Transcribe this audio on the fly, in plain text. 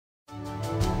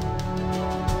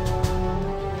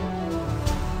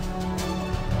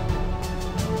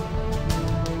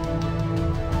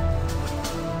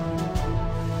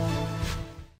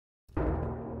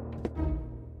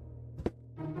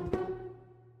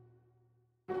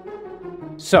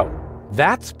So,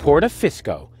 that's Porto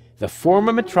Fisco, the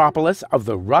former metropolis of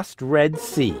the rust-red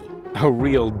sea. A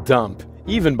real dump,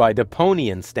 even by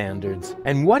Deponian standards.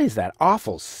 And what is that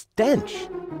awful stench?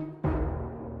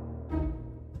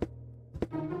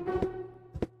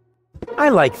 I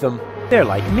like them. They're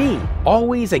like me,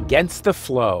 always against the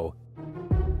flow.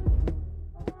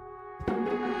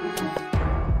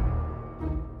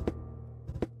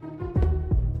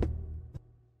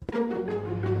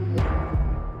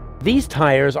 These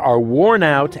tires are worn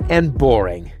out and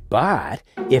boring, but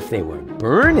if they were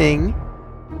burning...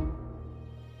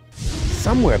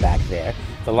 Somewhere back there,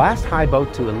 the last high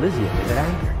boat to Elysium is at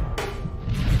anchor.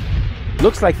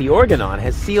 Looks like the Organon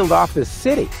has sealed off this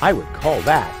city. I would call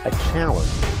that a challenge.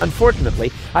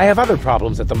 Unfortunately, I have other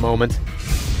problems at the moment.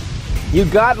 You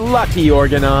got lucky,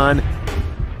 Organon.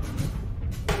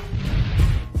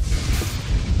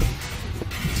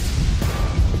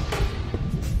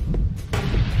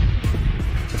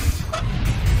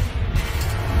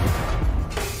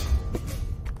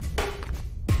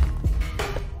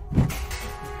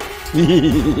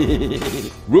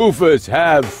 Rufus,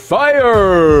 have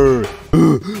fire!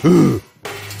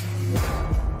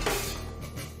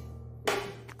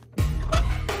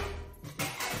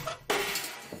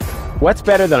 What's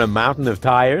better than a mountain of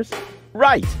tires?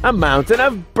 Right, a mountain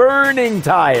of burning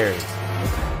tires!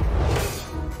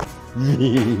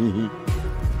 The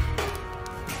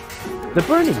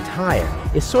burning tire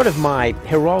is sort of my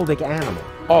heraldic animal.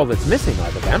 All that's missing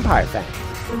are the vampire fangs.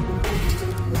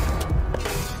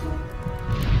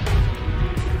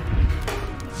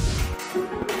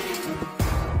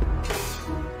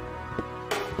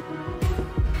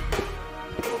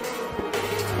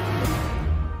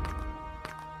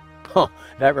 Huh,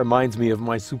 that reminds me of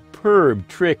my superb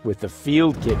trick with the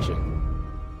field kitchen.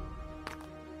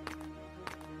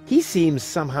 He seems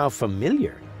somehow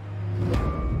familiar.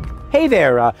 Hey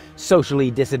there, socially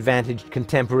disadvantaged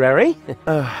contemporary.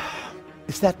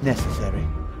 Is that necessary?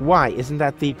 Why, isn't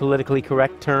that the politically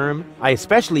correct term? I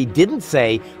especially didn't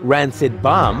say rancid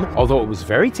bum, although it was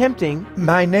very tempting.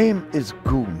 My name is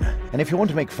Goon, and if you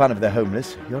want to make fun of the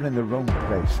homeless, you're in the wrong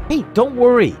place. Hey, don't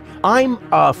worry. I'm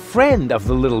a friend of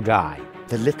the little guy.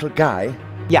 The little guy?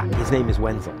 Yeah, his name is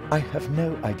Wenzel. I have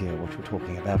no idea what you're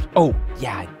talking about. Oh,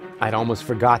 yeah, I'd almost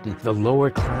forgotten. The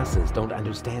lower classes don't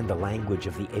understand the language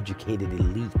of the educated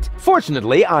elite.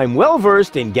 Fortunately, I'm well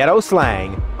versed in ghetto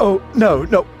slang. Oh, no.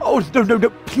 Oh, no.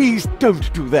 Please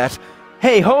don't do that.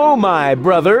 Hey ho, my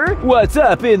brother. What's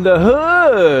up in the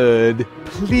hood?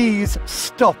 Please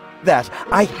stop that.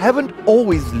 I haven't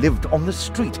always lived on the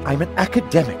street. I'm an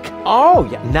academic. Oh,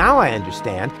 yeah, now I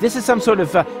understand. This is some sort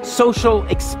of social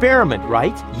experiment,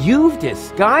 right? You've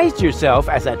disguised yourself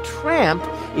as a tramp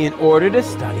in order to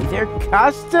study their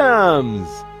customs.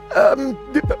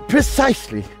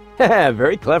 Precisely.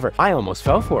 Very clever. I almost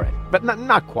fell for it, but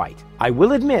not quite. I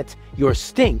will admit, your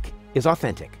stink is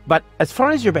authentic. But as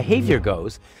far as your behavior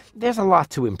goes, there's a lot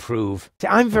to improve.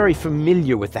 I'm very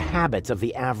familiar with the habits of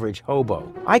the average hobo.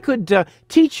 I could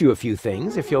teach you a few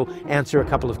things if you'll answer a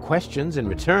couple of questions in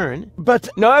return. But...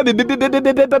 No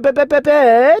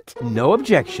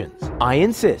objections. I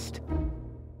insist.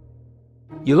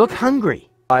 You look hungry.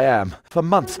 I am. For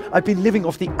months, I've been living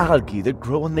off the algae that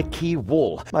grow on the quay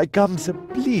wall. My gums are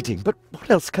bleeding, but what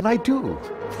else can I do?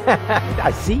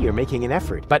 I see you're making an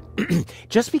effort, but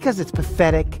just because it's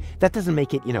pathetic, that doesn't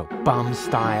make it, bum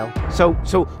style. So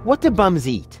what do bums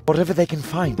eat? Whatever they can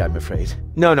find, I'm afraid.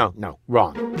 No,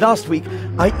 wrong. Last week,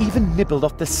 I even nibbled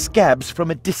off the scabs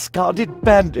from a discarded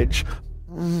bandage.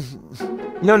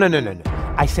 No.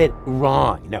 I said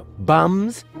wrong. No,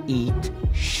 bums eat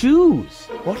shoes.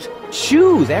 What?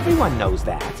 Shoes. Everyone knows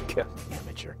that.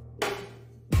 Amateur.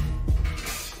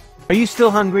 Are you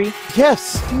still hungry?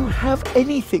 Yes. Do you have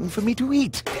anything for me to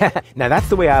eat? Now that's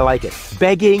the way I like it.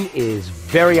 Begging is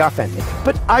very authentic.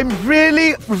 But I'm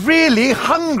really, really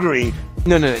hungry.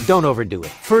 No, don't overdo it.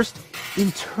 First,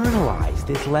 internalize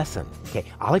this lesson. Okay,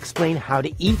 I'll explain how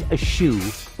to eat a shoe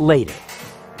later.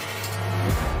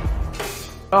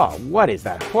 Oh, what is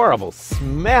that horrible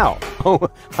smell? Oh,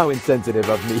 how insensitive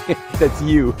of me. That's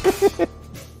you.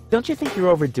 Don't you think you're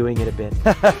overdoing it a bit?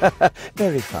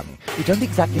 Very funny. You don't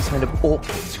exactly smell of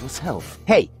orchids yourself.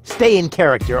 Hey, stay in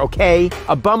character, okay?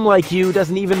 A bum like you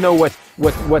doesn't even know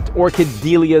what orchid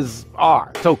dahlias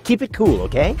are. So keep it cool,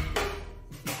 okay?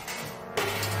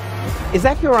 Is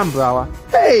that your umbrella?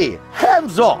 Hey,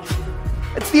 hands off!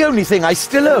 It's the only thing I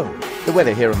still own. The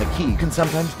weather here on the quay can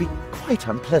sometimes be quite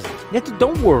unpleasant.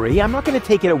 Don't worry, I'm not going to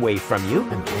take it away from you.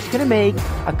 I'm just going to make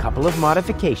a couple of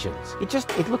modifications.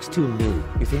 It looks too new.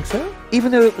 You think so?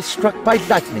 Even though it was struck by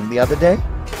lightning the other day?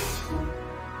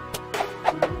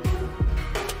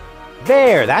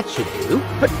 There, that should do.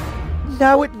 But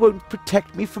now it won't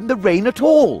protect me from the rain at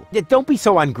all. Yeah, don't be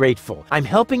so ungrateful. I'm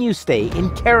helping you stay in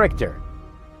character.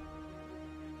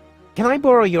 Can I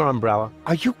borrow your umbrella?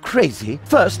 Are you crazy?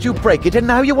 First you break it and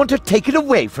now you want to take it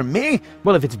away from me?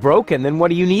 Well, if it's broken, then what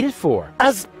do you need it for?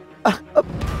 As a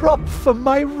prop for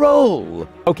my role.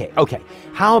 Okay.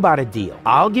 How about a deal?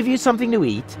 I'll give you something to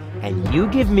eat, and you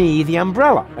give me the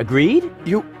umbrella. Agreed?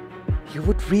 You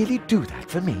would really do that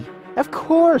for me? Of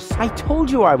course. I told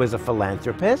you I was a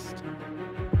philanthropist.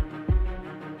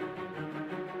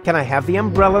 Can I have the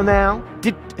umbrella now?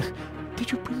 Did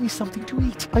you bring me something to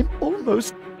eat? I'm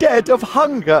almost dead of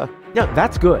hunger. No,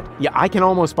 that's good. Yeah, I can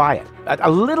almost buy it.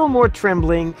 A little more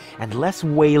trembling and less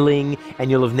wailing, and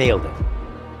you'll have nailed it.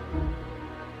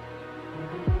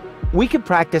 We could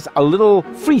practice a little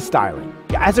freestyling.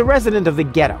 As a resident of the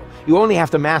ghetto, you only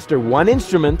have to master one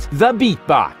instrument, the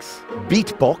beatbox.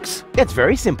 Beatbox? It's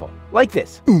very simple. Like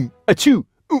this. Achoo,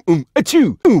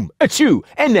 achoo, achoo.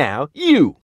 And now,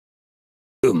 you.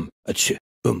 Achoo,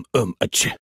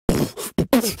 achoo.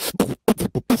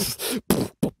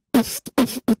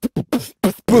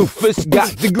 Rufus got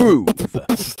the groove.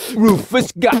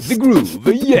 Rufus got the groove,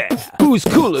 yeah. Who's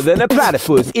cooler than a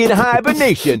platypus in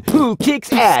hibernation? Who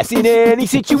kicks ass in any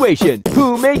situation?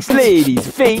 Who makes ladies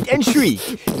faint and shriek?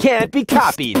 Can't be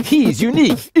copied, he's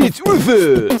unique. It's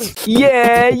Rufus.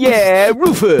 Yeah,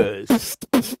 Rufus.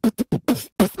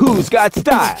 Who's got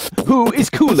style? Who is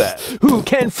cooler? Who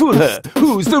can fool her?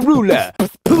 Who's the ruler?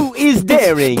 Who is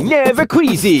daring, never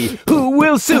queasy? Who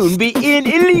will soon be in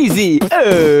Elysium?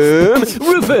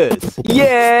 Rufus!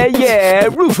 Yeah,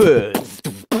 Rufus!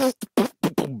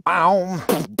 Baum.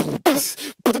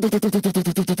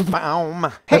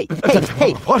 Baum. Hey!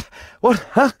 What,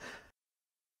 huh?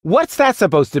 What's that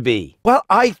supposed to be? Well,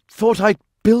 I thought I'd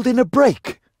build in a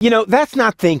break. You know, that's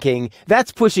not thinking.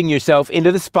 That's pushing yourself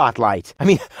into the spotlight. I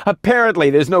mean,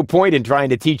 apparently there's no point in trying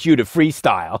to teach you to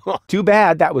freestyle. Too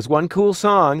bad that was one cool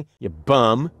song, you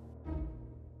bum.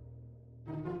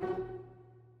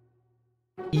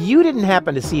 You didn't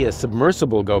happen to see a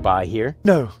submersible go by here?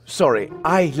 No, sorry.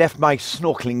 I left my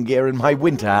snorkeling gear in my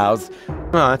winter house.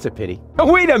 Oh, that's a pity.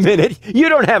 Oh, wait a minute! You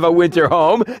don't have a winter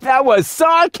home! That was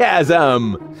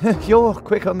sarcasm! You're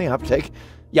quick on the uptake.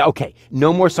 Yeah, okay.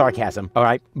 No more sarcasm, all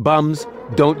right? Bums,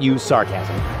 don't use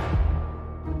sarcasm.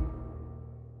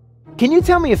 Can you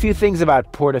tell me a few things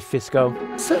about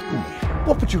Portofisco? Certainly.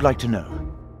 What would you like to know?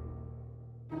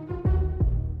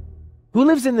 Who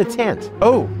lives in the tent?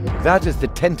 Oh, that is the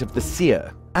tent of the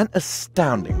seer. An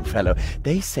astounding fellow.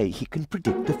 They say he can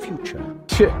predict the future.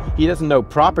 He doesn't know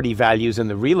property values in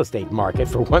the real estate market,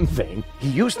 for one thing. He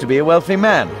used to be a wealthy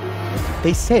man.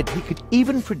 They said he could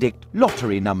even predict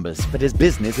lottery numbers, but his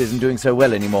business isn't doing so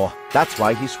well anymore. That's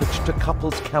why he switched to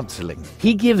couples counseling.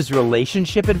 He gives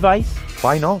relationship advice?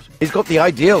 Why not? He's got the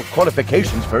ideal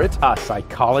qualifications for it. A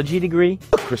psychology degree?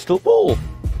 A crystal ball.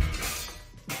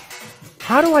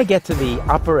 How do I get to the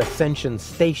Upper Ascension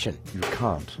Station? You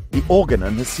can't. The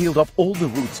Organon has sealed off all the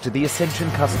routes to the Ascension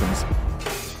Customs.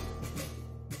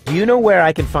 Do you know where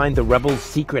I can find the rebels'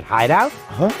 secret hideout?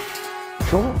 Huh?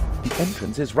 Sure. The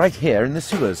entrance is right here in the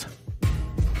sewers.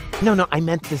 No, I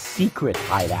meant the secret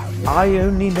hideout. I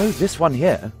only know this one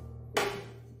here.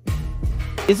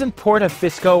 Isn't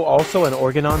Portofisco also an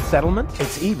Organon settlement?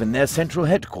 It's even their central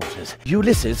headquarters.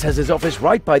 Ulysses has his office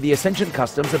right by the Ascension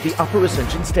Customs of the Upper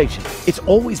Ascension Station. It's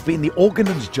always been the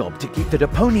Organon's job to keep the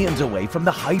Deponians away from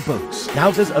the high boats.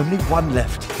 Now there's only one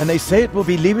left, and they say it will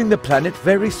be leaving the planet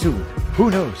very soon. Who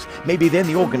knows? Maybe then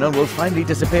the Organon will finally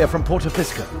disappear from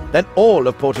Portofisco. Then all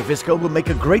of Portofisco will make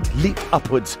a great leap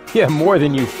upwards. Yeah, more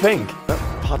than you think.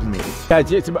 Pardon me.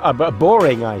 It's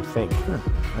boring, I think.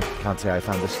 I can't say I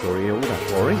found the story all that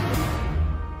boring.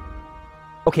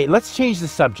 Okay, let's change the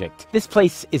subject. This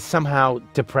place is somehow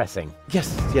depressing.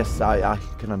 Yes, I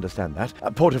can understand that.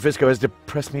 Portofisco has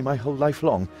depressed me my whole life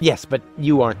long. Yes, but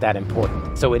you aren't that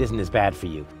important, so it isn't as bad for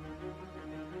you.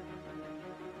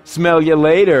 Smell you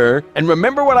later, and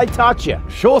remember what I taught you.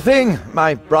 Sure thing,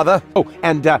 my brother. Oh,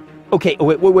 and, okay,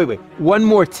 wait. One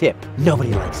more tip.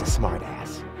 Nobody likes a smartass.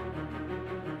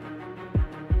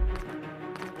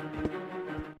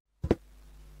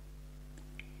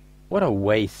 What a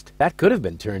waste. That could have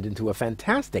been turned into a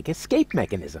fantastic escape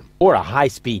mechanism. Or a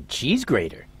high-speed cheese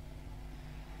grater.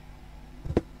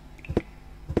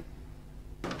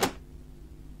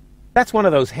 That's one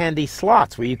of those handy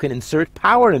slots where you can insert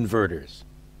power inverters.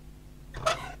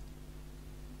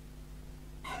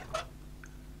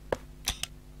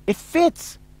 It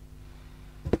fits!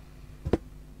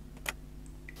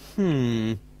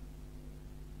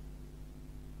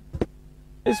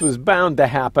 This was bound to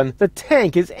happen. The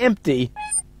tank is empty.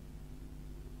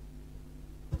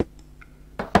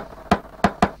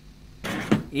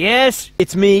 Yes?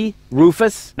 It's me,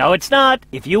 Rufus. No, it's not.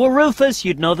 If you were Rufus,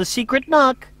 you'd know the secret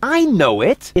knock. I know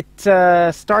it.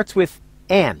 It, starts with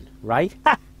N, right?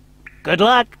 Ha! Good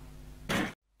luck.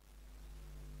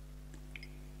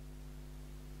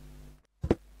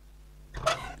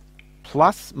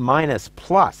 Plus minus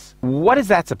plus. What is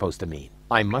that supposed to mean?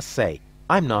 I must say,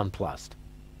 I'm nonplussed.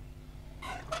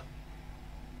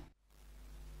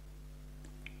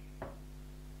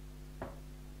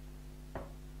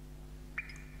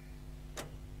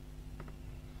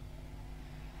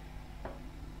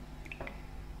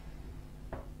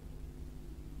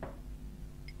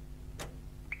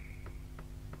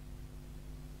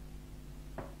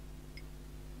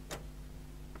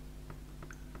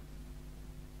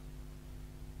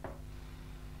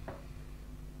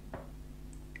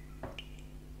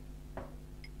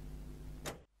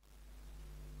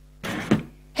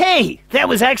 Hey, that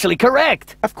was actually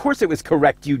correct. Of course it was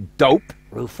correct, you dope.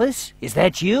 Rufus, is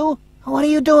that you? What are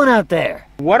you doing out there?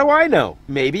 What do I know?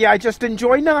 Maybe I just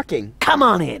enjoy knocking. Come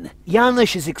on in.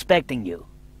 Janusz is expecting you.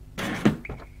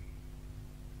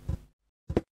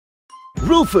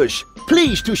 Rufus,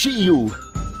 pleased to see you.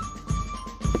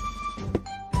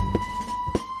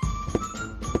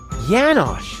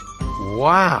 Janusz!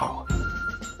 Wow.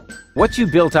 What you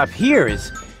built up here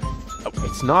is...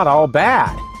 it's not all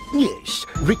bad. Yes,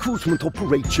 recruitment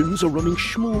operations are running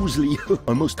smoothly.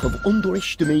 I must have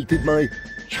underestimated my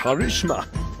charisma.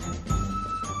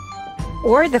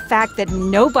 Or the fact that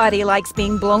nobody likes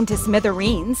being blown to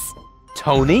smithereens.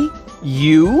 Tony?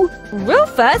 You?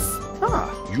 Rufus?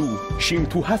 Ah, you seem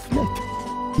to have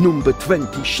met. Number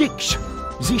 26.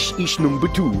 This is number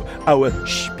 2, our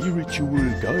spiritual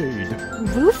guide.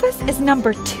 Rufus is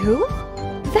number 2?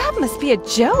 That must be a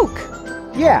joke.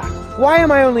 Yeah. Why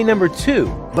am I only number 2?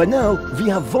 By now, we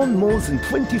have won more than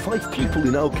 25 people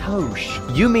in our course.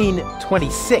 You mean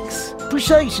 26?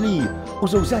 Precisely.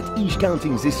 Although that is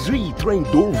counting the 3 trained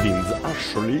dolphins,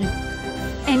 actually.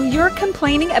 And you're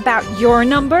complaining about your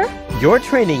number? You're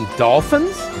training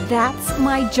dolphins? That's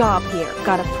my job here.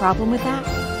 Got a problem with that?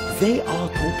 They are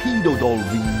torpedo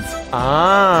dolphins.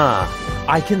 Ah,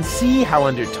 I can see how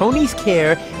under Tony's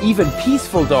care, even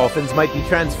peaceful dolphins might be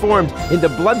transformed into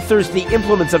bloodthirsty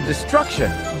implements of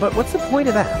destruction. But what's the point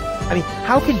of that? I mean,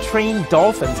 how can trained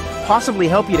dolphins possibly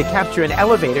help you to capture an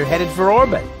elevator headed for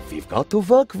orbit? We've got to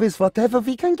work with whatever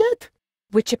we can get.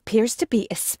 Which appears to be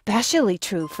especially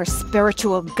true for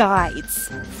spiritual guides.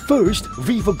 First,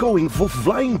 we were going for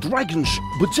flying dragons,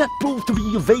 but that proved to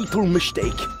be a fatal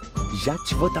mistake.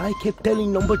 That's what I kept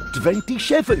telling number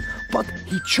 27, but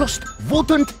he just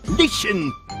wouldn't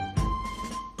listen.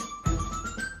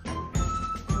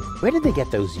 Where did they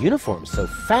get those uniforms so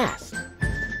fast?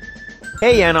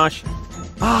 Hey, Janusz.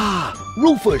 Ah,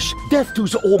 Rufus, deaf to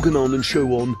the organon and so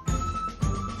on.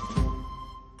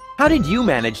 How did you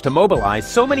manage to mobilize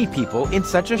so many people in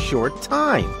such a short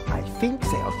time? I think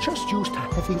they are just used to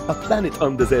having a planet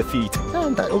under their feet.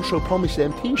 And I also promised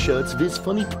them t-shirts with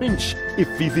funny prints, if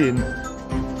we win.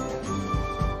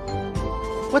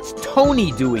 What's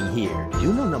Tony doing here?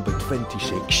 You know number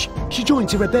 26. She joined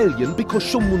the rebellion because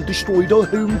someone destroyed her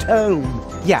hometown.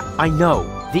 Yeah, I know.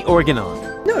 The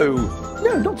Organon. No,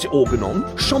 not the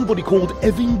organon. Somebody called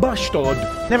Evan Bastard.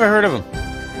 Never heard of him.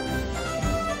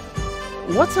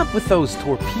 What's up with those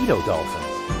torpedo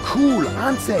dolphins? Cool,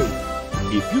 aren't they?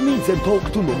 If you need them, talk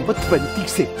to number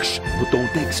 26. But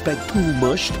don't expect too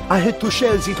much. I had to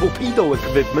share the torpedo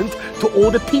equipment to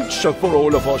order pizza for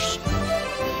all of us.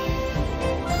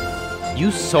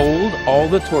 You sold all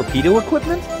the torpedo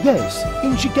equipment? Yes,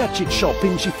 in the gadget shop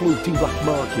in the floating black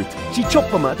market. The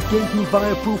chopper mat gave me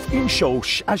fireproof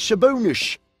insoles as a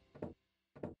bonus.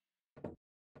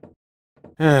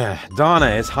 Donna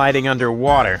is hiding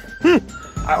underwater.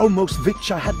 I almost wish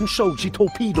I hadn't sold the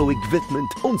torpedo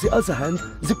equipment. On the other hand,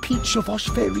 the pizza was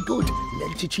very good.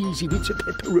 Melted cheesy with the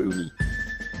pepperoni.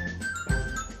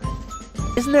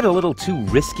 Isn't it a little too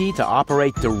risky to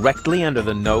operate directly under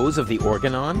the nose of the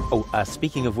Organon? Oh,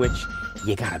 speaking of which,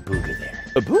 you got a booger there.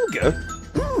 A booger?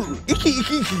 Ooh, icky,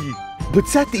 icky, icky. But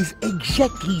that is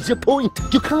exactly the point.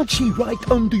 You can't see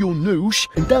right under your nose,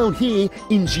 and down here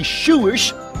in the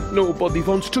sewers, nobody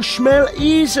wants to smell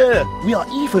either. We are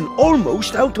even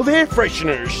almost out of air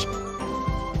fresheners.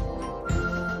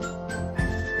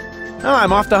 Oh,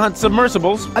 I'm off to hunt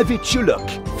submersibles. I wish you luck.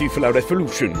 Vive la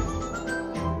revolution.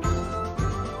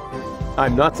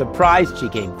 I'm not surprised she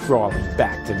came crawling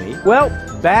back to me. Well,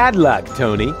 bad luck,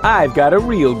 Tony. I've got a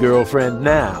real girlfriend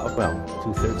now. Well,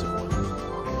 2/3 of one.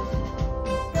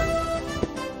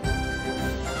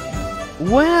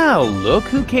 Well, look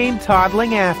who came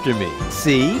toddling after me.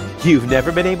 See? You've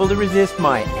never been able to resist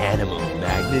my animal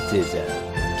magnetism.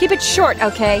 Keep it short,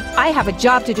 okay? I have a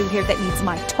job to do here that needs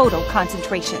my total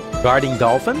concentration. Guarding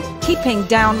dolphins? Keeping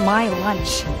down my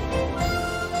lunch.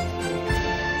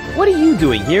 What are you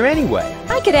doing here anyway?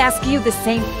 I could ask you the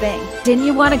same thing. Didn't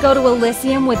you want to go to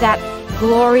Elysium with that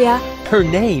Gloria? Her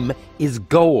name is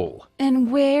Goal.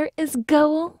 And where is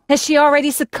Goal? Has she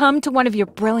already succumbed to one of your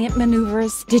brilliant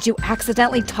maneuvers? Did you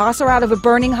accidentally toss her out of a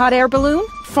burning hot air balloon?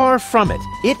 Far from it.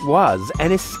 It was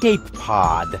an escape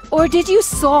pod. Or did you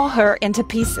saw her into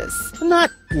pieces? Not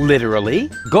literally.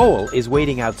 Goal is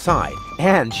waiting outside,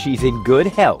 and she's in good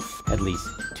health. At least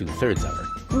 2/3 of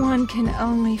her. One can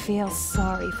only feel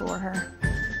sorry for her.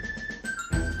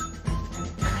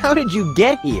 How did you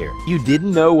get here? You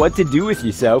didn't know what to do with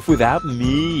yourself without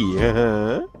me,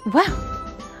 Well,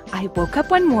 I woke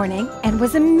up one morning and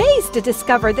was amazed to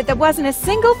discover that there wasn't a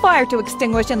single fire to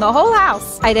extinguish in the whole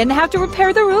house. I didn't have to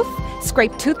repair the roof,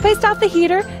 scrape toothpaste off the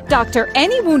heater, doctor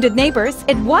any wounded neighbors.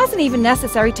 It wasn't even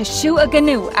necessary to shoo a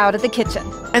gnu out of the kitchen.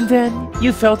 And then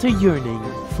you felt a yearning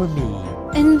for me.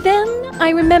 And then I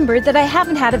remembered that I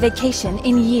haven't had a vacation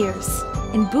in years.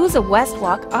 In Booza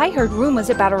Westwalk, I heard rumors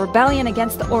about a rebellion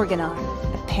against the Organon.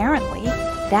 Apparently,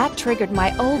 that triggered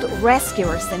my old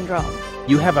rescuer syndrome.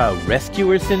 You have a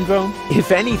rescuer syndrome?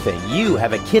 If anything, you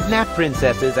have a kidnap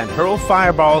princesses and hurl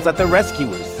fireballs at the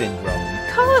rescuers syndrome.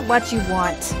 Call it what you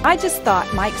want. I just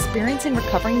thought my experience in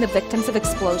recovering the victims of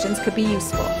explosions could be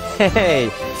useful. Hey,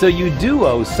 so you do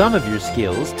owe some of your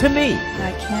skills to me.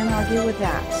 I can't argue with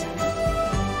that.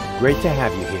 Great to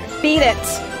have you here. Beat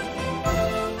it!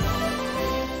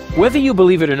 Whether you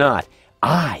believe it or not,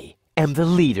 I am the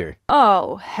leader.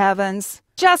 Oh, heavens.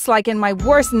 Just like in my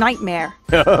worst nightmare.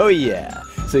 Oh yeah,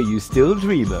 so you still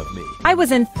dream of me. I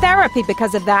was in therapy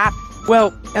because of that.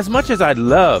 Well, as much as I'd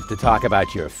love to talk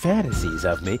about your fantasies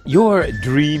of me, your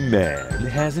dream man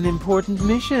has an important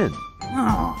mission.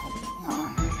 Oh.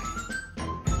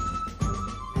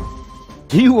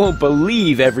 You won't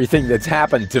believe everything that's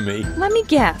happened to me. Let me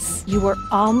guess. You were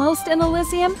almost in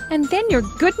Elysium, and then your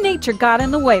good nature got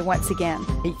in the way once again.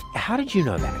 Hey, how did you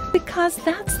know that? Because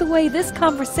that's the way this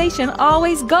conversation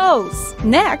always goes.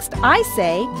 Next, I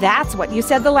say, that's what you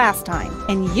said the last time.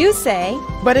 And you say,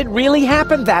 But it really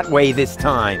happened that way this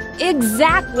time.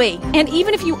 exactly. And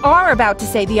even if you are about to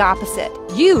say the opposite,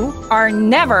 you are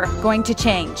never going to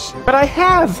change. But I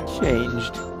have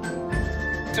changed.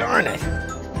 Darn it.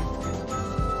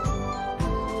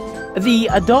 The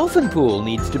dolphin pool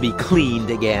needs to be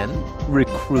cleaned again.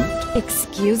 Recruit.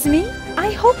 Excuse me?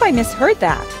 I hope I misheard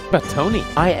that. But Tony,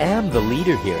 I am the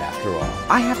leader here after all.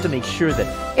 I have to make sure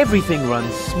that everything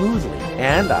runs smoothly.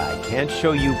 And I can't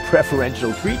show you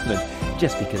preferential treatment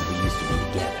just because we used to be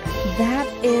together. That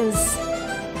is...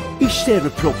 Is there a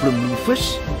problem,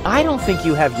 Rufus? I don't think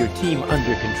you have your team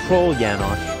under control,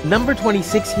 Yanon. Number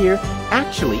 26 here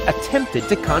actually attempted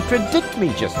to contradict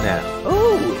me just now.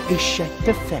 Oh, is that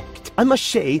the fact? I must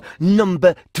say,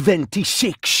 number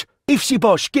 26. If the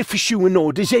boss gives you an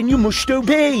order, then you must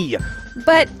obey.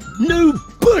 But... No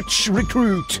buts,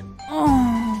 recruit.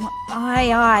 Oh,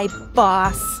 aye,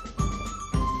 boss.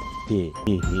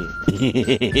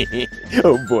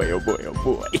 Oh boy, oh boy, oh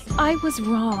boy. I was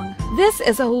wrong. This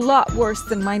is a lot worse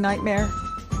than my nightmare.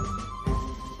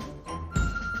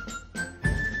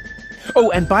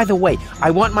 Oh, and by the way,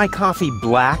 I want my coffee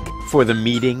black for the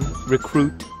meeting,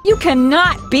 recruit. You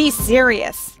cannot be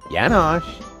serious. Janosch.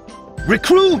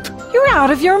 Recruit! You're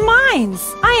out of your minds.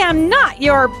 I am not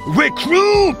your...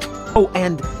 Recruit! Oh,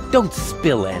 and don't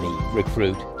spill any,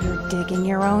 recruit. You're digging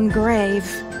your own grave.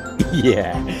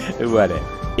 Yeah, whatever.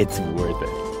 It's worth it.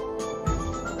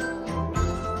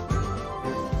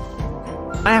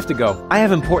 I have to go. I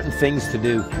have important things to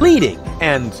do. Leading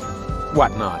and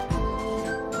whatnot.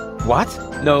 What?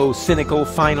 No cynical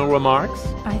final remarks?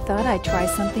 I thought I'd try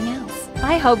something else.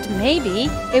 I hoped maybe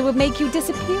it would make you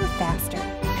disappear faster.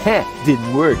 Heh,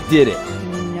 didn't work, did it?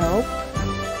 Nope.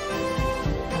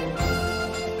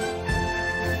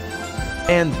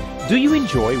 And do you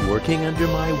enjoy working under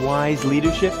my wise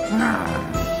leadership?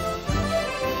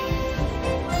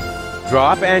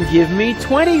 Drop and give me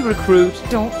 20, recruit.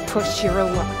 Don't push your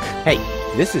luck. Hey,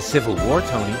 this is Civil War,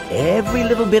 Tony. Every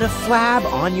little bit of flab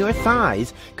on your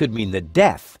thighs could mean the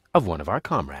death of one of our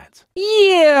comrades.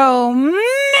 You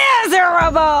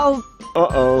miserable!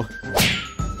 Uh-oh.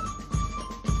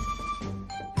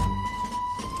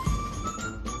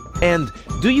 And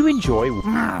do you enjoy...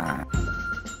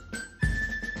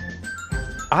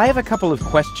 I have a couple of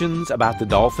questions about the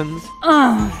dolphins.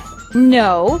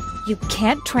 No, you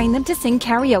can't train them to sing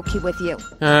karaoke with you.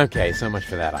 Okay, so much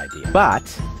for that idea. But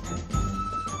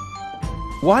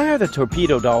Why are the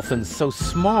torpedo dolphins so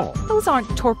small? Those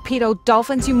aren't torpedo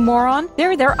dolphins, you moron.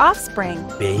 They're their offspring.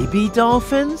 Baby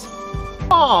dolphins?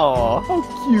 Oh, how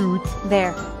cute.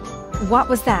 There. What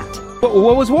was that?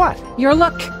 What was what? Your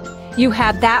look. You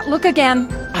had that look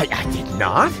again. I did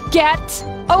not. Get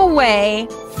away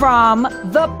from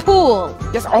the pool.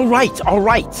 Yes, all right, all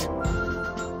right.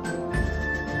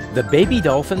 The baby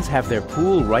dolphins have their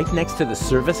pool right next to the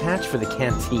service hatch for the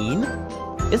canteen?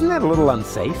 Isn't that a little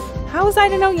unsafe? How was I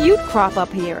to know you'd crop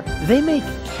up here? They make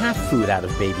cat food out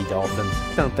of baby dolphins,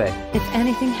 don't they? If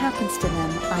anything happens to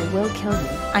them, I will kill you.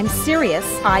 I'm serious.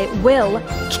 I will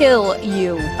kill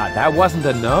you. That wasn't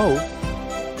a no.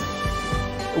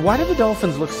 Why do the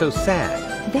dolphins look so sad?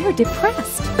 They're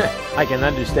depressed. I can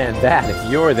understand that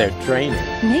if you're their trainer.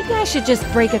 Maybe I should just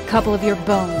break a couple of your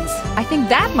bones. I think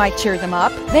that might cheer them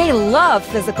up. They love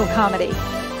physical comedy.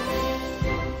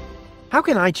 How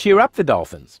can I cheer up the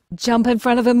dolphins? Jump in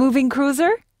front of a moving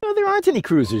cruiser? No, there aren't any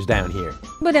cruisers down here.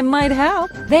 But it might help.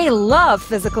 They love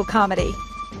physical comedy.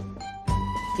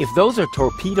 If those are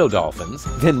torpedo dolphins,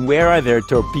 then where are their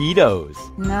torpedoes?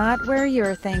 Not where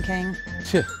you're thinking.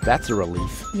 That's a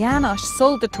relief. Janosch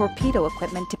sold the torpedo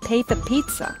equipment to pay for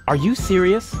pizza. Are you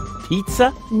serious?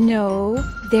 Pizza? No,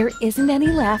 there isn't any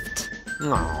left.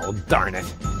 Oh, darn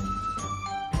it.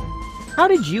 How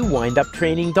did you wind up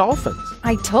training dolphins?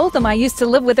 I told them I used to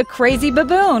live with a crazy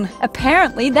baboon.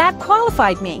 Apparently that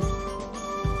qualified me.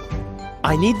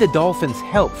 I need the dolphins'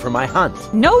 help for my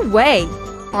hunt. No way!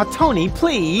 Aw, Tony,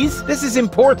 please. This is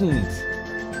important.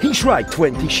 He's right,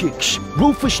 26.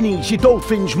 Rufus needs your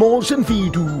dolphins more than we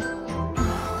do.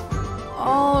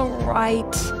 All right.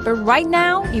 But right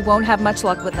now, you won't have much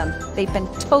luck with them. They've been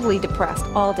totally depressed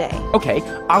all day. Okay,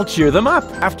 I'll cheer them up.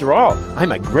 After all,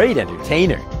 I'm a great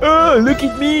entertainer. Oh, look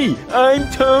at me. I'm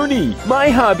Tony. My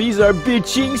hobbies are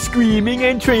bitching, screaming,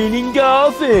 and training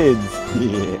dolphins.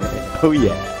 Oh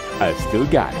yeah, I've still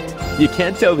got it. You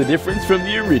can't tell the difference from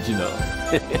the original.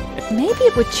 Maybe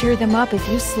it would cheer them up if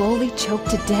you slowly choke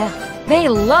to death. They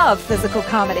love physical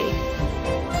comedy.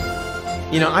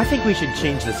 You know, I think we should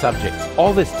change the subject.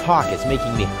 All this talk is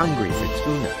making me hungry for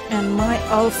tuna. And my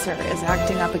ulcer is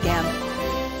acting up again.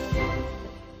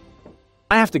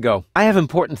 I have to go. I have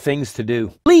important things to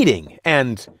do. Leading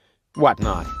and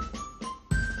whatnot.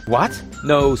 What?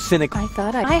 No cynic... I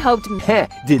thought I hoped... Heh,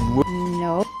 didn't work.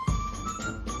 No.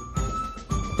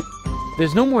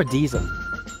 There's no more diesel.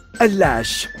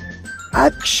 Alas.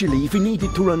 Actually, we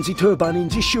needed to run the turbine in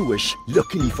the sewers.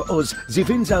 Luckily for us, the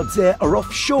winds out there are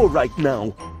offshore right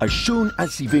now. As soon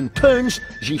as the wind turns,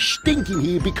 the stink in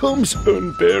here becomes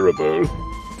unbearable.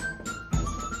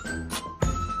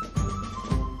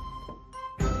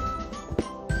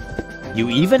 You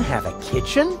even have a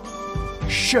kitchen?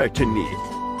 Certainly.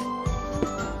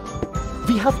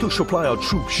 We have to supply our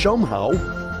troops somehow.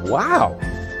 Wow,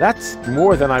 that's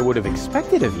more than I would have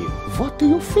expected of you. What do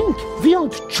you think? We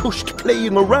aren't just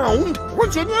playing around.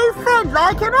 Would your new friend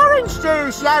like an orange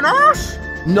juice,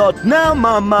 Janosch? Not now,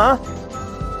 Mama.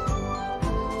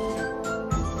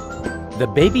 The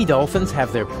baby dolphins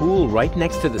have their pool right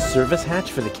next to the service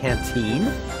hatch for the canteen?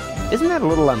 Isn't that a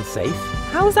little unsafe?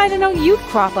 How was I to know you'd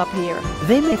crop up here?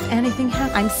 They may... If anything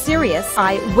happens, I'm serious.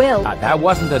 I will. That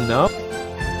wasn't a no.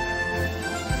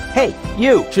 Hey,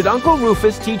 you! Should Uncle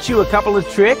Rufus teach you a couple of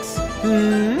tricks?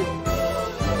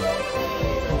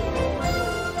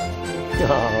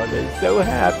 Oh, they're so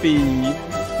happy.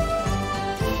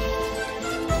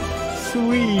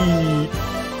 Sweet.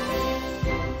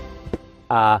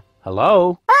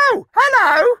 Hello? Oh,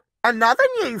 hello! Another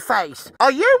new face.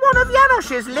 Are you one of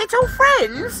Janosch's little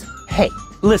friends? Hey,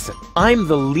 listen, I'm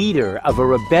the leader of a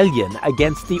rebellion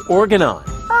against the Organon.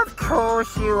 Of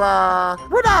course you are.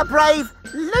 Would our brave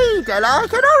leader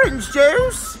like an orange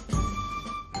juice?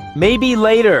 Maybe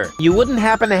later. You wouldn't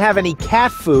happen to have any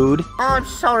cat food? I'm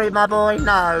sorry, my boy,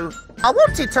 no. I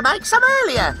wanted to make some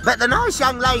earlier, but the nice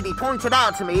young lady pointed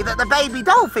out to me that the baby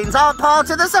dolphins aren't part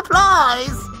of the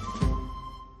supplies.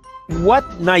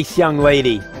 What nice young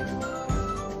lady?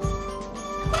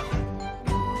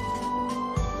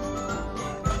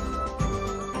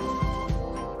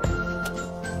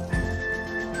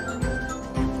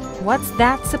 What's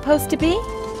that supposed to be?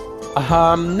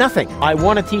 Nothing. I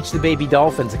want to teach the baby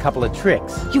dolphins a couple of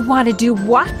tricks. You want to do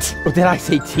what? Or did I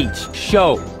say teach?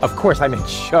 Show. Of course I meant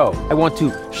show. I want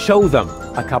to show them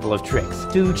a couple of tricks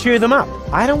to cheer them up.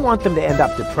 I don't want them to end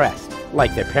up depressed,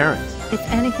 like their parents. If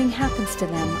anything happens to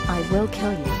them, I will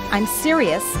kill you. I'm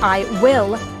serious. I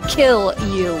will kill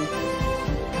you.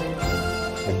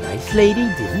 The nice lady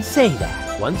didn't say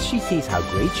that. Once she sees how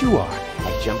great you are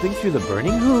at jumping through the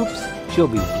burning hoops, she'll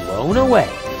be blown away.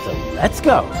 So let's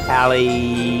go.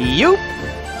 Alley-oop!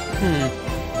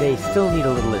 They still need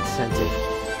a little incentive.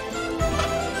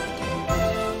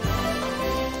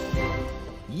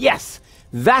 Yes!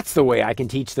 That's the way I can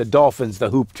teach the dolphins the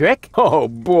hoop trick. Oh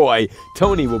boy,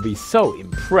 Tony will be so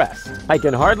impressed. I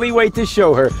can hardly wait to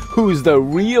show her who's the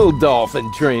real dolphin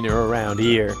trainer around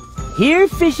here. Here,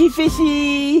 fishy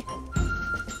fishy!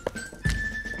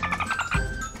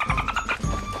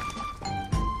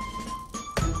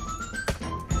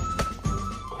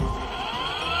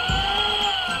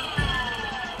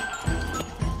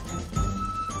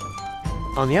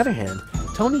 On the other hand,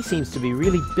 Tony seems to be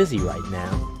really busy right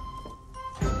now.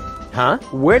 Huh?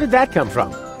 Where did that come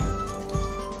from?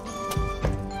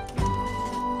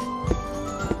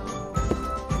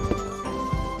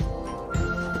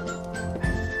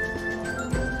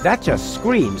 That just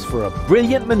screams for a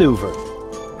brilliant maneuver.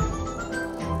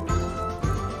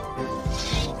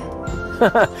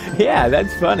 Yeah,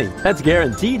 that's funny. That's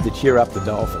guaranteed to cheer up the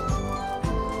dolphins.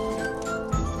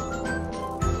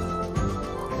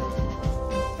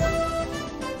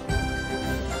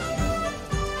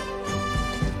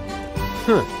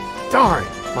 Darn!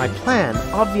 My plan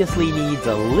obviously needs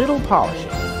a little polishing.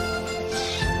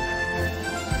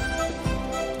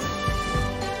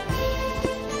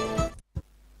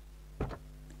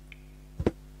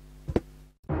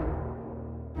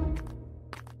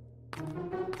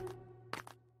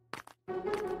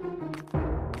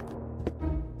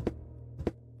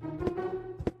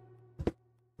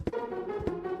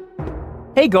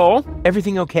 Hey, Goal.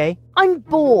 Everything okay? I'm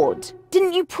bored.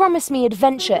 Didn't you promise me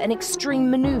adventure and extreme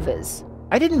maneuvers?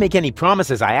 I didn't make any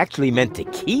promises I actually meant to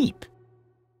keep.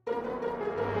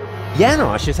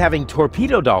 Janosch is having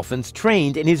torpedo dolphins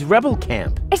trained in his rebel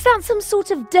camp. Is that some sort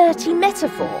of dirty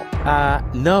metaphor?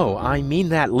 No, I mean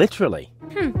that literally.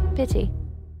 Pity.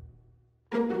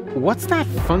 What's that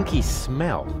funky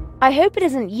smell? I hope it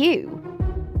isn't you.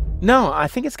 No, I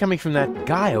think it's coming from that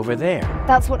guy over there.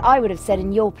 That's what I would have said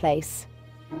in your place.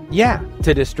 Yeah,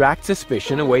 to distract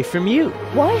suspicion away from you.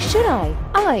 Why should I?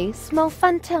 I smell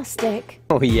fantastic.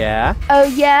 Oh, yeah? Oh,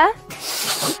 yeah?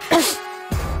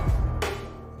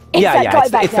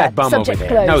 It's that bum over there,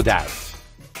 closed. no doubt.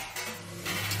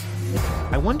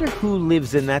 I wonder who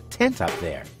lives in that tent up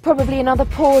there. Probably another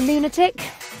poor lunatic.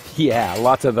 Yeah,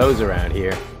 lots of those around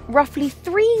here. Roughly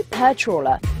 3 per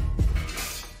trawler.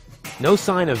 No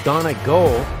sign of Donna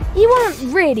Goal. You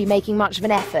aren't really making much of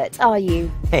an effort, are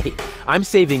you? Hey, I'm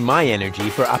saving my energy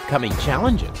for upcoming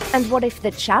challenges. And what if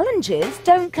the challenges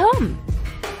don't come?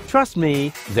 Trust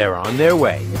me, they're on their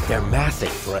way. They're massing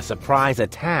for a surprise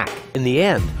attack. In the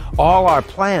end, all our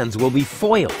plans will be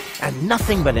foiled, and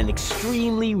nothing but an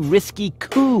extremely risky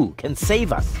coup can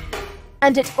save us.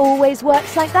 And it always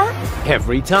works like that?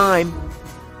 Every time.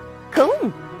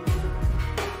 Cool.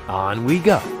 On we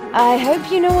go. I hope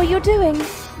you know what you're doing.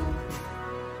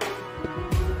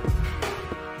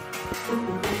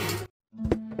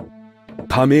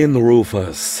 Come in,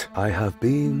 Rufus. I have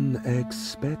been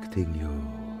expecting you.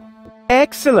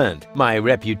 Excellent. My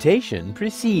reputation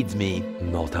precedes me.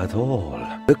 Not at all.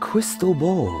 The crystal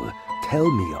ball tell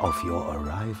me of your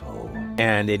arrival.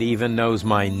 And it even knows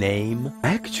my name?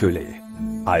 Actually,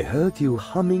 I heard you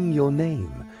humming your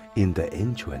name in the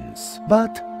entrance.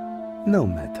 But no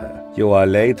matter. You are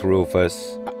late,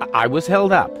 Rufus. I was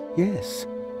held up. Yes,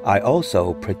 I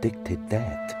also predicted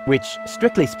that. Which,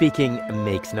 strictly speaking,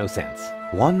 makes no sense.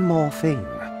 One more thing.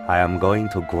 I am going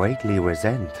to greatly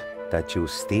resent that you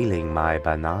stealing my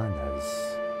bananas.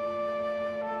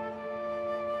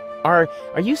 Are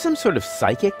you some sort of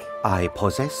psychic? I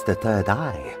possess the third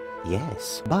eye,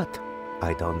 yes, but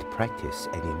I don't practice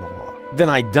anymore. Then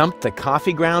I dumped the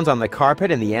coffee grounds on the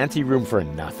carpet in the anteroom for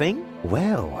nothing?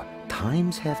 Well,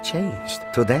 times have changed.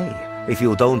 Today, if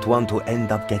you don't want to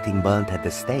end up getting burnt at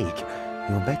the stake,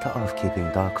 you're better off keeping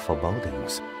dark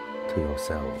forebodings to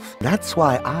yourself. That's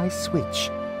why I switch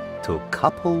to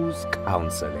couples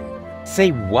counseling.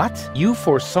 Say what? You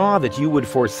foresaw that you would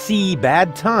foresee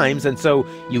bad times, and so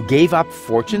you gave up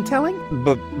fortune-telling?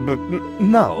 But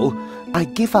no, I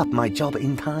give up my job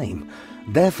in time.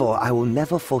 Therefore, I will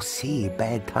never foresee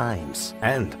bad times.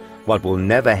 And what will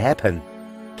never happen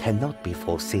cannot be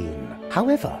foreseen.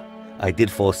 However, I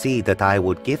did foresee that I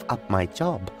would give up my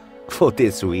job for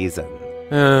this reason.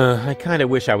 I kinda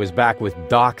wish I was back with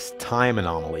Doc's time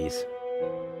anomalies.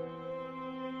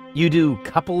 You do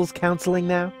couples counseling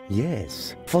now?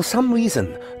 Yes. For some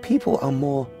reason, people are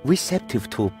more receptive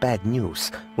to bad news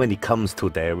when it comes to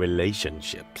their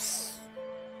relationships.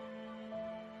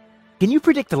 Can you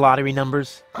predict the lottery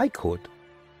numbers? I could.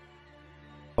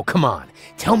 Oh, come on.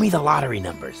 Tell me the lottery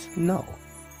numbers. No.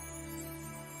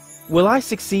 Will I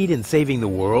succeed in saving the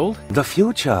world? The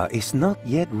future is not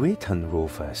yet written,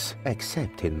 Rufus,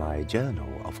 except in my journal,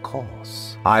 of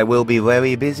course. I will be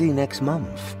very busy next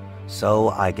month, so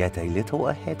I get a little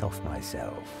ahead of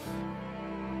myself.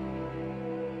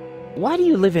 Why do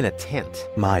you live in a tent?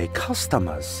 My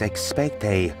customers expect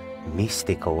a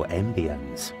mystical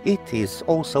ambience. It is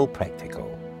also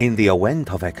practical. In the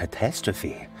event of a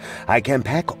catastrophe, I can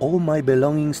pack all my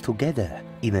belongings together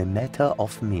in a matter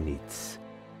of minutes.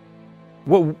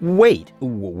 Wait,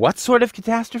 what sort of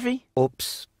catastrophe?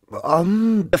 Oops.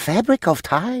 The fabric of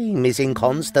time is in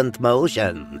constant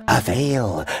motion. A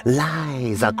veil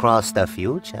lies across the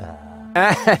future.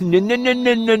 No.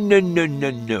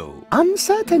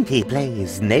 Uncertainty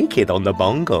plays naked on the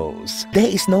bongos. There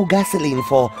is no gasoline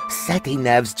for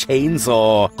Satinav's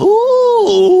chainsaw.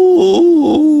 Ooh!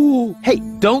 Hey,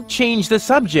 don't change the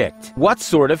subject. What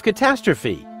sort of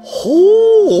catastrophe?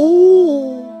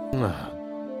 Ooh!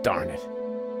 Oh, darn it.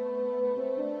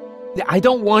 I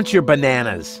don't want your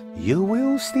bananas. You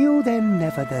will steal them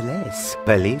nevertheless,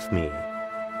 believe me.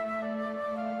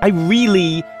 I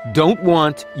really don't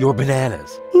want your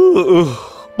bananas.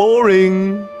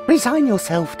 Boring. Resign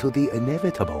yourself to the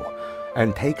inevitable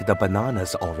and take the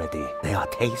bananas already. They are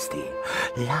tasty.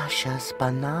 Luscious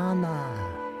banana.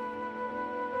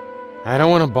 I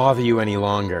don't want to bother you any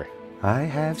longer. I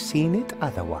have seen it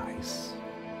otherwise.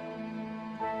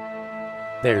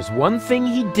 There's one thing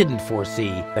he didn't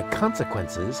foresee, the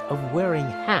consequences of wearing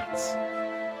hats.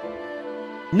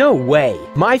 No way!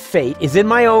 My fate is in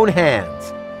my own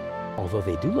hands. Although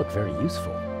they do look very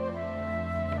useful.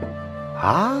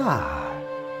 Ah,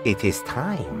 it is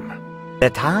time.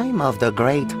 The time of the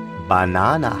great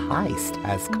banana heist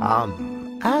has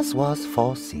come, as was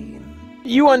foreseen.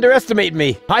 You underestimate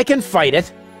me. I can fight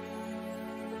it.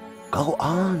 Go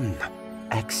on.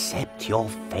 Accept your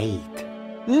fate.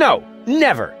 No,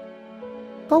 never.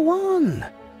 Go on.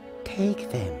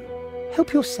 Take them.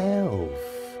 Help yourself.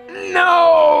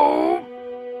 No!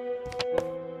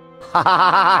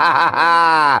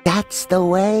 That's the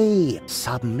way.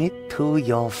 Submit to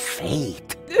your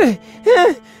fate.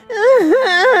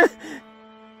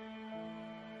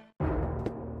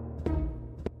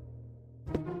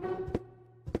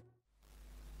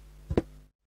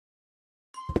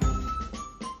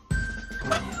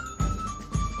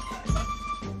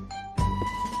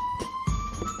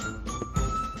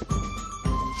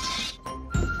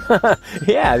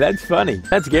 Yeah, that's funny.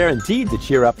 That's guaranteed to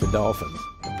cheer up the dolphins.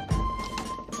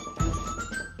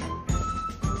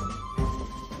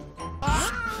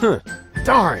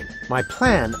 Darn! My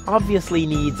plan obviously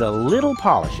needs a little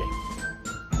polishing.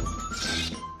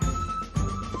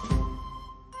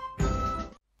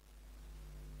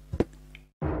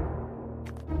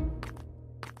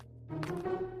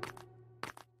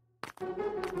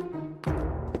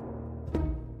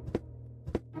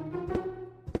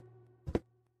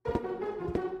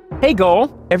 Hey,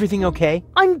 Goal. Everything okay?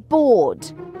 I'm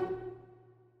bored.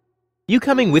 You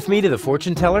coming with me to the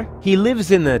fortune teller? He lives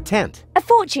in the tent. A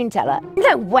fortune teller?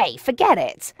 No way, forget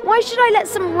it. Why should I let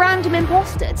some random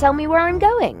imposter tell me where I'm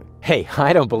going? Hey,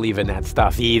 I don't believe in that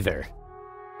stuff either.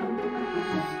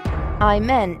 I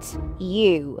meant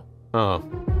you. Oh.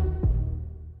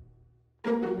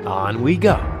 On we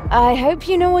go. I hope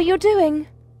you know what you're doing.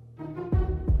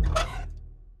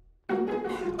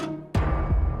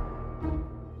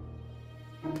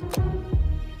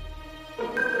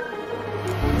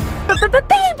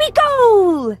 Baby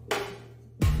goal!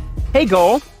 Hey,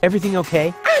 Goal. Everything okay?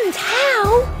 And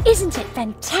how? Isn't it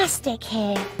fantastic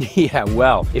here? Yeah,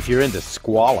 well, if you're into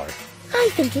squalor. I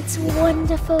think it's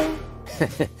wonderful.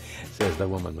 Says the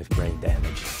woman with brain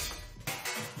damage.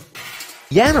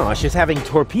 Janosch is having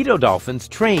torpedo dolphins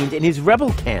trained in his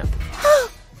rebel camp. Oh,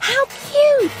 how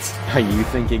cute! Are you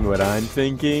thinking what I'm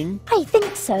thinking? I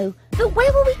think so. But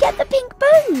where will we get the pink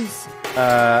bones?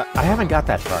 I haven't got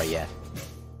that far yet.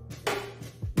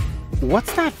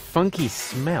 What's that funky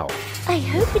smell? I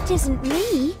hope it isn't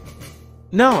me.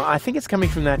 No, I think it's coming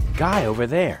from that guy over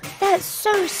there. That's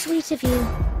so sweet of you.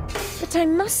 But I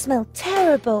must smell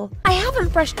terrible. I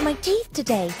haven't brushed my teeth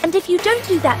today. And if you don't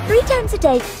do that 3 times a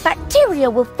day, bacteria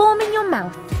will form in your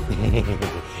mouth.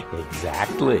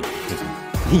 Exactly.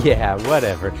 Yeah,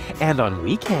 whatever. And on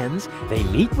weekends, they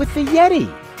meet with the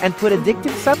Yeti and put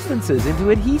addictive substances into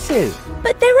adhesive.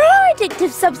 But there are addictive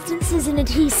substances in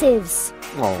adhesives.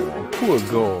 Oh, poor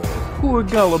Goal. Poor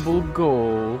gullible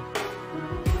Goal.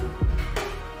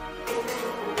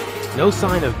 No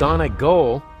sign of Donna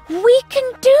Goal. We can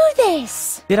do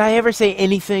this! Did I ever say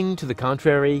anything to the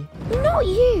contrary? Not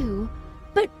you.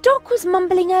 But Doc was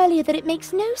mumbling earlier that it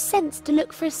makes no sense to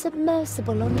look for a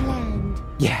submersible on land.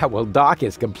 Yeah, well, Doc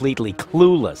is completely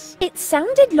clueless. It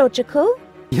sounded logical.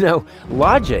 You know,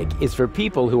 logic is for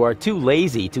people who are too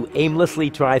lazy to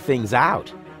aimlessly try things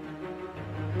out.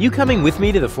 You coming with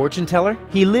me to the fortune teller?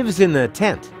 He lives in the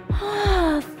tent.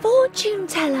 Ah, fortune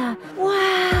teller.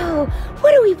 Wow.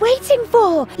 What are we waiting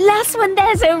for? Last one,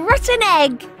 there's a rotten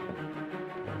egg.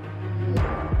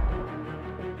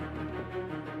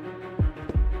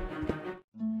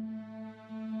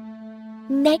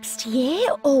 Next year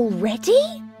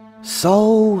already?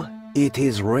 So it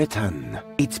is written.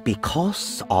 It's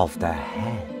because of the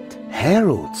head.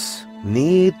 Heralds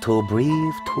need to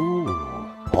breathe too.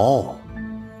 Oh,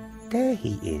 there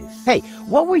he is. Hey,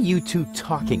 what were you two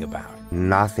talking about?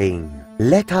 Nothing.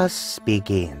 Let us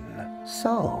begin.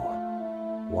 So,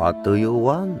 what do you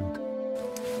want?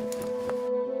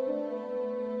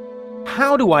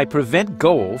 How do I prevent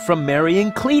Goal from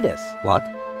marrying Cletus? What?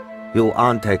 You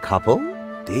aren't a couple?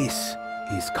 This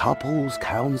is couples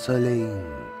counseling.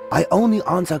 I only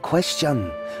answer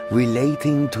questions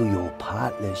relating to your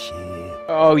partnership.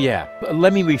 Oh yeah,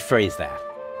 let me rephrase that.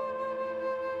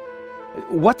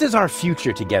 What does our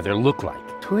future together look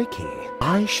like? Tricky.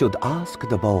 I should ask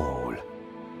the ball.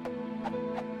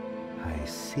 I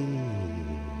see.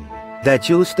 That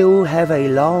you still have a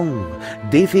long,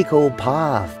 difficult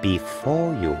path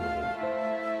before you.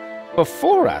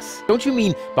 Before us? Don't you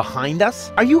mean behind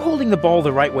us? Are you holding the ball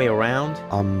the right way around?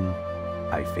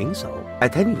 I think so.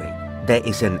 At any rate, there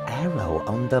is an arrow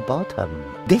on the bottom.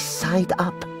 This side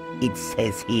up, it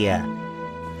says here.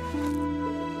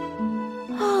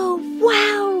 Oh,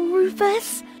 wow,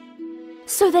 Rufus.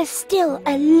 So there's still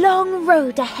a long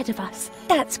road ahead of us.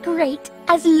 That's great,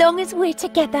 as long as we're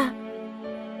together.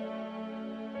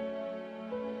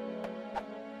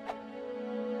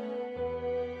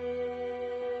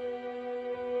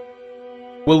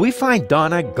 Will we find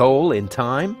Donna Goal in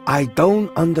time? I don't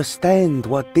understand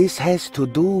what this has to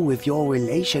do with your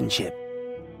relationship.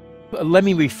 Let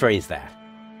me rephrase that.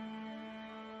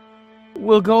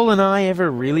 Will Goal and I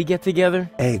ever really get together?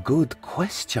 A good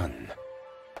question.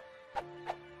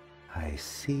 I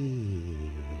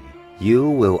see. You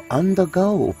will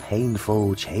undergo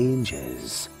painful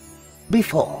changes.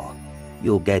 Before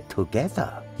you get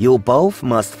together, you both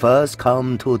must first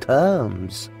come to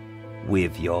terms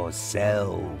with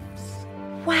yourselves.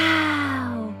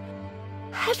 Wow.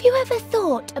 Have you ever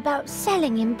thought about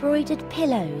selling embroidered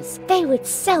pillows? They would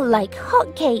sell like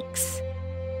hotcakes.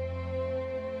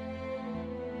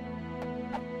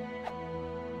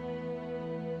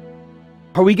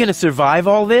 Are we gonna survive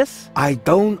all this? I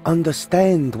don't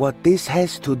understand what this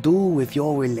has to do with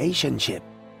your relationship.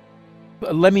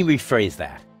 Let me rephrase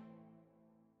that.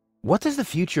 What does the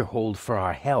future hold for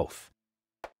our health?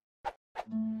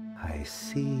 I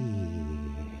see.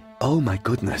 Oh my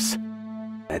goodness.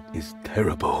 That is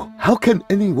terrible. How can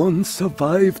anyone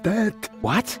survive that?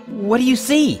 What? What do you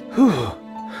see?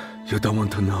 You don't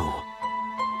want to know.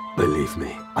 Believe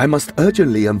me, I must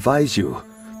urgently advise you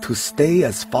to stay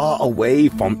as far away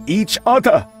from each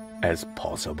other as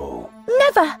possible.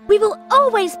 Never! We will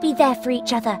always be there for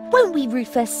each other, won't we,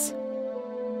 Rufus?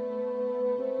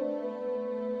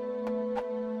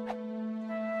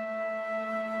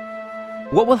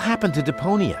 What will happen to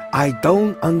Deponia? I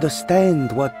don't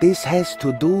understand what this has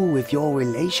to do with your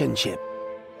relationship.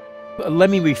 Let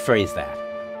me rephrase that.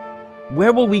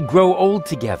 Where will we grow old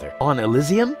together? On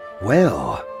Elysium?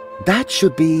 Well, that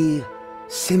should be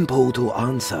simple to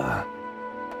answer.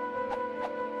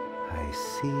 I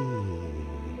see.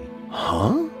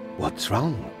 Huh? What's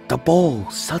wrong? The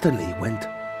ball suddenly went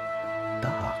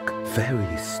dark.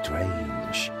 Very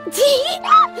strange.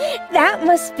 That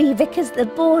must be because the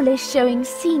ball is showing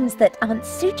scenes that aren't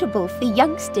suitable for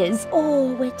youngsters, or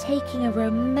we're taking a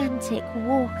romantic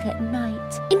walk at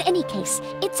night. In any case,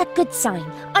 it's a good sign.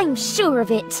 I'm sure of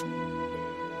it.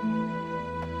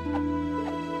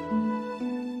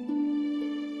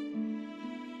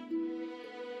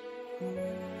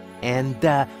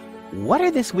 And, what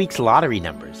are this week's lottery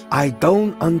numbers? I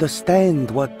don't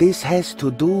understand what this has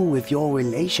to do with your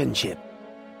relationship.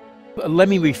 Let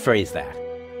me rephrase that.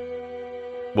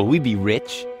 Will we be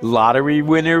rich? Lottery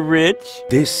winner rich?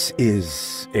 This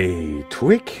is a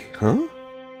trick, huh?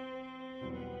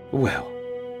 Well,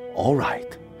 all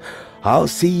right. I'll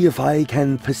see if I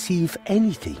can perceive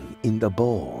anything in the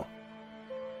ball.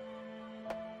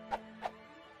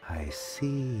 I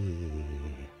see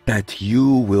that you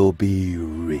will be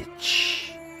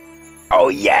rich. Oh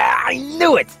yeah, I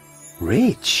knew it!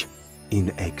 Rich in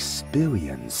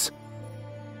experience.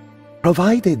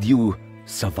 Provided you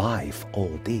survive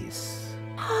all this.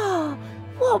 Oh,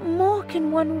 what more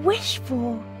can one wish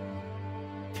for?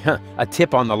 A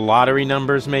tip on the lottery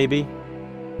numbers, maybe?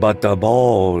 But the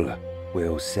ball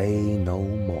will say no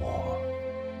more.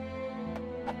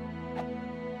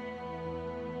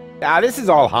 Ah, this is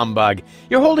all humbug.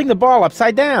 You're holding the ball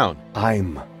upside down.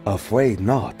 I'm afraid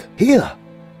not. Here,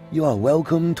 you are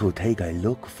welcome to take a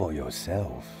look for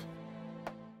yourself.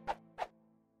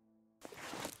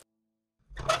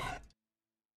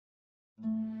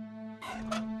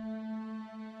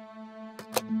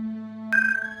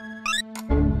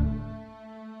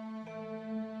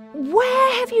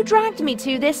 Where have you dragged me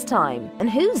to this time? And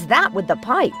who's that with the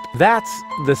pipe? That's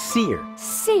the seer.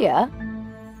 Seer?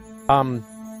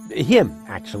 Him,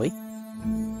 actually.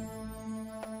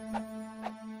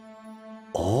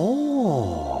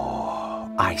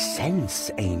 Oh, I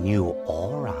sense a new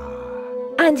aura.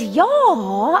 And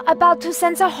you're about to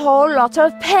sense a whole lot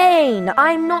of pain.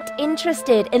 I'm not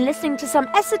interested in listening to some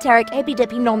esoteric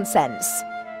hippy-dippy nonsense.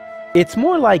 It's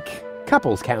more like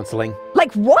couples counseling.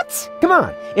 Like what? Come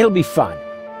on, it'll be fun.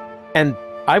 And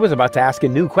I was about to ask a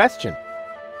new question.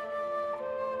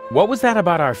 What was that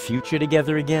about our future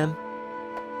together again?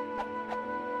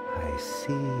 I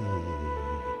see.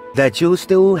 That you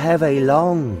still have a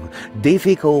long,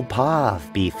 difficult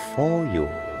path before you.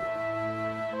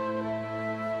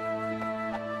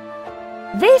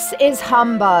 This is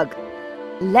humbug.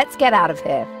 Let's get out of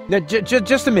here. No,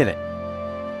 just a minute.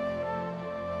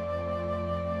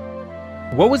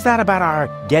 What was that about our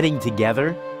getting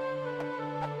together?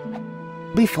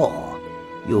 Before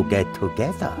you get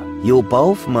together, you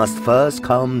both must first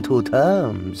come to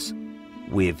terms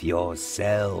with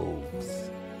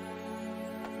yourselves.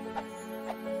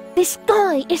 This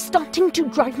guy is starting to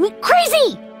drive me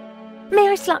crazy! May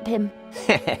I slap him?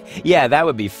 Yeah, that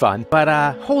would be fun. But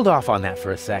hold off on that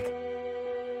for a sec.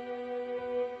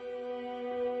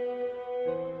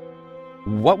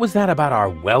 What was that about our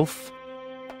wealth?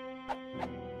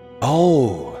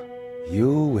 Oh,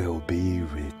 you will be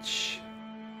rich.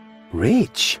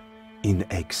 Rich in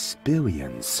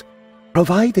experience,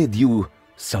 provided you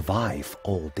survive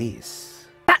all this.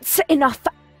 That's enough.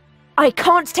 I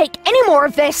can't take any more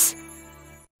of this.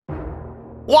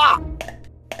 What?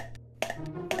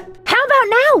 How about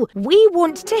now? We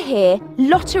want to hear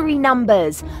lottery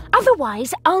numbers.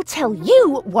 Otherwise, I'll tell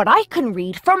you what I can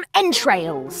read from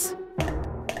entrails.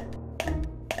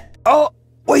 Oh,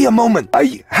 wait a moment.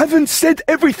 I haven't said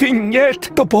everything yet.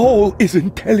 The ball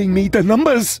isn't telling me the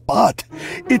numbers, but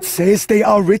it says they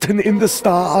are written in the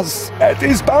stars. That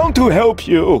is bound to help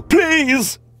you.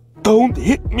 Please, don't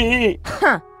hit me.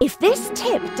 Huh. If this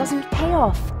tip doesn't pay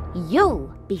off,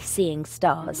 you'll be seeing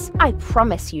stars. I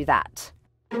promise you that.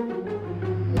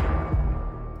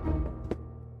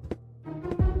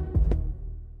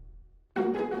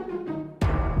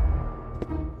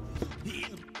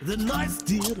 The noise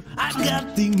dear, I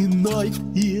got thing nooit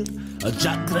hier. Een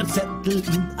chakra-zettel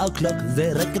in elk klok,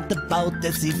 they reckon about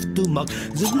as if to mock.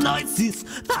 The noise is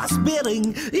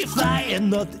aspiring, if I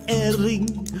am not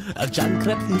erring. A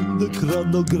chakra in the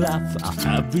chronograph, I'm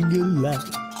having a laugh.